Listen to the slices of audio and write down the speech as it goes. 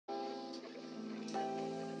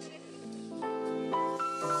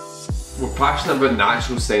We're passionate about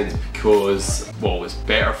natural scents because, well, it's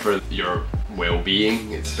better for your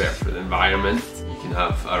well-being, it's better for the environment. You can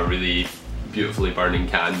have a really beautifully burning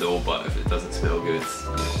candle, but if it doesn't smell good,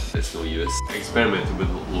 you know, it's no use. I experimented with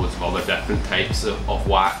loads of other different types of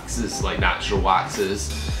waxes, like natural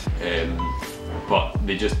waxes, but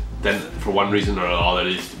they just didn't, for one reason or another,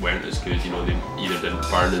 they just weren't as good. You know, they either didn't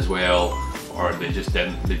burn as well, or they just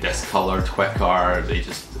didn't, they discoloured quicker, they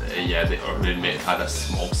just, or they may have had a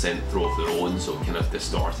small scent throw of their own, so it kind of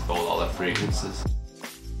distorted all the other fragrances.